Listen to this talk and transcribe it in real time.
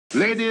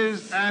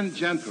Ladies and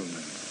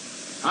gentlemen,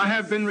 I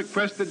have been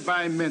requested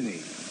by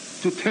many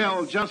to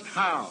tell just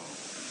how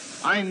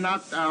I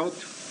knocked out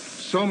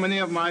so many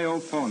of my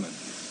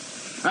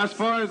opponents. As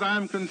far as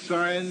I'm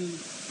concerned,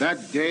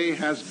 that day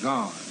has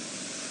gone.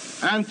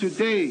 And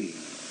today,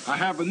 I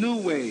have a new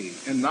way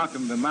in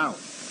knocking them out.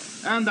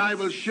 And I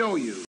will show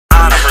you.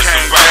 I heard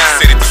somebody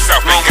said it, the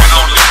South ain't got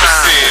no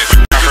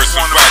lip. I heard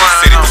somebody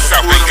said it, the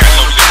South ain't got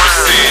no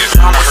lip.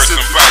 I heard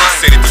somebody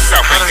said it, the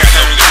South ain't got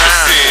no lip.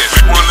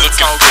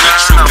 Looking for the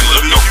truth and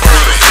look no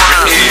further.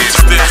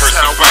 I heard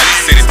somebody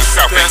said it, the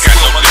South ain't got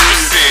no lip.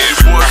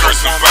 I heard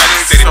somebody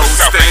said it, the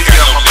South ain't got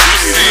no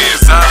lip.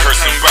 I heard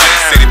somebody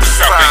said it, the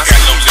South ain't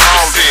got no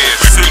lip.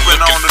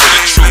 Looking for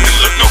the truth and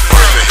look no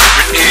further.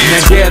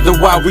 Now gather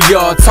while we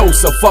all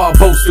toast, a far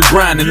boast of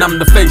grinding. I'm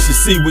the face you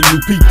see when you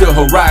peep the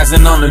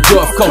horizon on the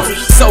Gulf Coast.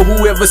 So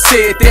whoever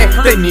said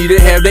that, they need to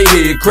have their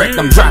head cracked.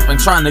 I'm dropping,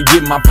 trying to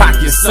get my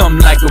pockets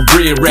something like a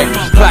bread rack.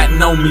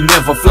 Plotting on me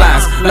never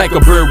flies, like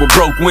a bird with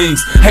broke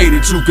wings. Hate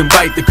it, you can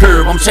bite the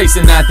curb. I'm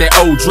chasing out that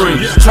old dream,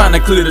 trying to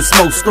clear the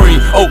smoke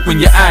screen. Open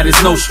your eye,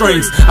 there's no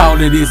strings. All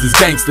it is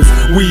gangsters,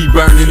 weed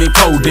burning and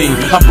codeine.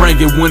 I bring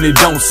it when it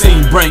don't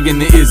seem,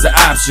 bringing it is an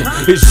option.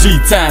 It's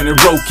G-time and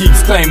Ro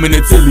keeps claiming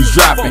it till he's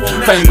dropping.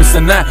 Famous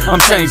or not,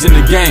 I'm changing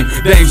the game.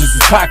 Dangerous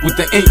as Pac with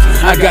the ink.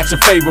 I got your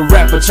favorite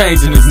rapper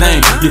changing his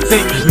name. You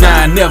think?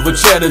 Nah, never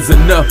cheddar's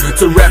enough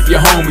to rap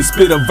your homie.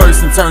 Spit a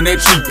verse and turn that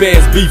cheap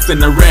ass beef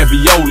into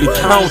ravioli.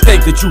 I don't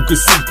think that you can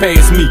see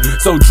past me,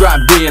 so drop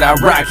dead. I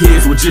rock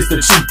heads with just a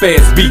cheap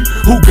ass beat.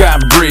 Who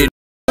got bread?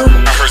 I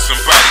heard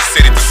somebody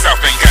said it, the South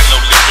ain't got no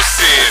lip.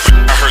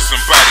 I heard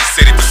somebody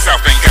said it, the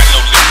South ain't got no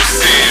lip.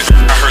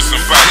 I heard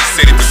somebody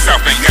said it, the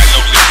South ain't got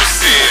no lip.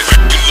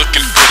 You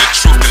looking for the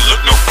truth and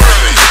look no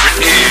further.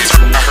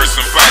 I heard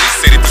somebody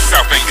said it, the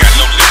South ain't got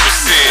no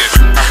lip.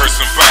 I heard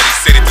somebody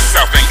said it, the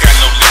South ain't got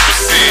no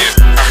lip.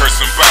 I heard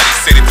somebody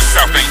said it, the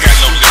South ain't got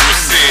no lip.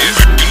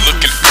 You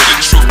looking for the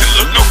truth and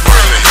look no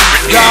further.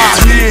 Down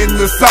here in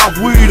the South,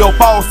 we up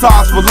all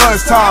sides for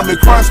lunchtime. At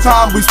crunch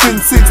time, we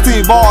spend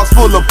 16 bars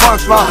full of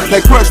punchline.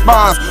 They crush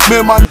minds, me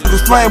and my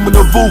niggas flaming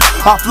the booth.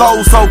 I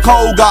flow so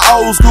cold, got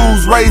old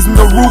schools raising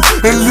the roof,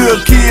 and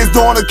little kids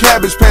doing the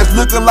cabbage patch,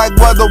 looking like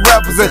where the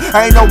rappers at.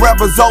 Ain't no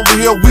rappers over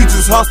here, we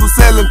just hustle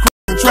selling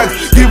tracks.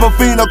 Give a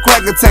fiend a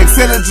crack attack,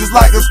 selling just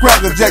like a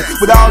cracker jack.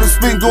 With all this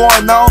spin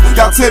going on,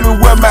 y'all tell me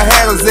where my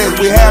hat is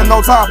at. We have no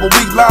time for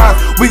weak lines,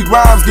 weak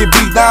rhymes get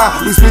beat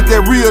down. We spit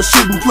that real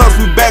shit and plus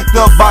we backed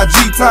up by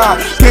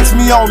G-time. Catch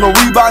me on the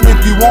rebound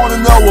if you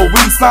wanna know what we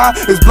sign.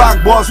 It's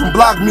block boys from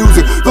block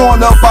music,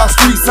 throwing up our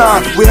street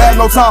signs. We have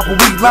no time for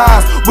weak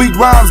lines, weak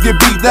rhymes get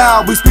beat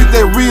down. We spit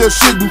that real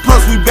shit and plus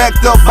we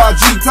backed up by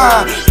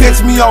G-time.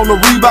 Catch me on the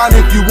rebound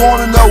if you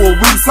wanna know what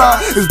we sign.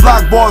 It's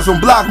block boys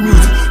from block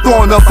music,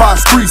 throwing up our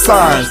street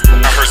signs.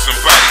 I heard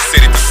somebody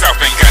said it, the South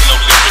ain't got no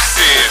lip.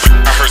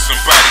 I heard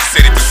somebody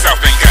said it, the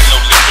South ain't got no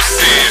lip.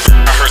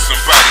 I heard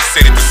somebody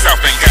said it, the South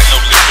ain't got no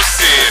lip.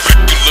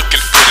 You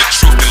looking for the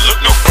truth and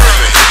look no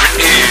further.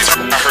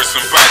 I heard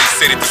somebody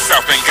said it, the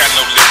South ain't got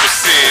no lip.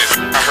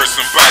 I heard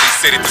somebody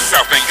said it, the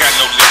South ain't got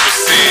no lip.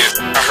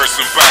 I heard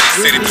somebody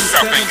said it, the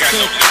South ain't got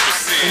no lip.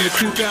 In the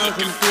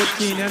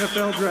 2014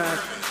 NFL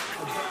Draft,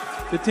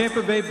 the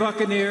Tampa Bay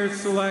Buccaneers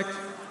select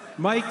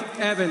Mike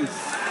Evans,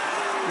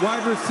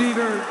 wide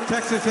receiver,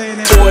 Texas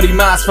A&M. 40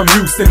 miles from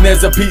Houston,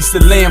 there's a piece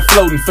of land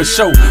floating for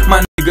show.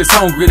 My niggas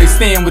hungry, they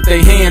stand with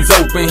their hands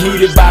open.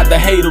 Heated by the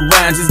hater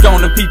rhymes, it's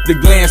gonna peep the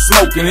gland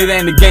smoking. It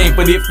ain't a game,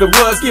 but if it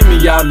was, give me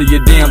all of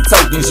your damn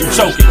tokens. You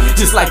choking,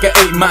 just like an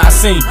 8-mile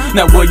scene.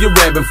 Now where you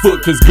rabbit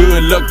foot, cause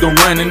good luck don't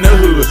run in the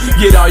hood.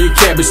 Get all your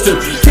cabbage took.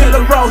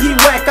 Killer Row, he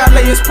whack, I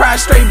lay his pride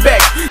straight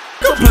back.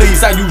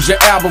 Please, I use your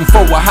album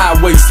for a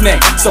highway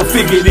snack. So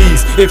figure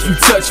these, if you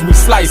touch me,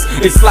 slice.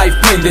 It's life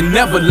pending,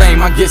 never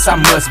lame. I guess I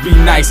must be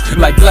nice,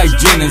 like Life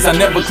Jennings. I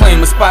never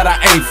claim a spot I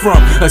ain't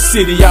from, a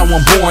city I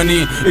wasn't born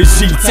in. It's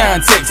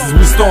G-Town, Texas.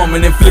 We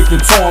storming, inflicting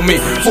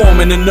torment,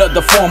 forming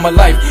another form of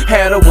life.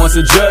 Had her once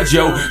a judge,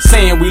 yo,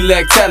 saying we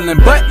lack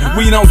talent, but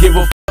we don't give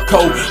a fuck,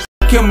 ho.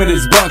 Him in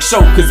his bunk show,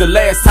 cause the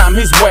last time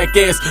his whack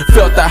ass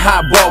felt the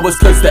hot ball was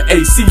cause the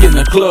AC in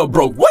the club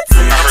broke. What?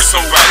 I heard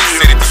somebody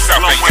said it, the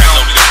South ain't got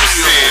no lip.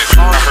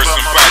 I heard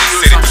somebody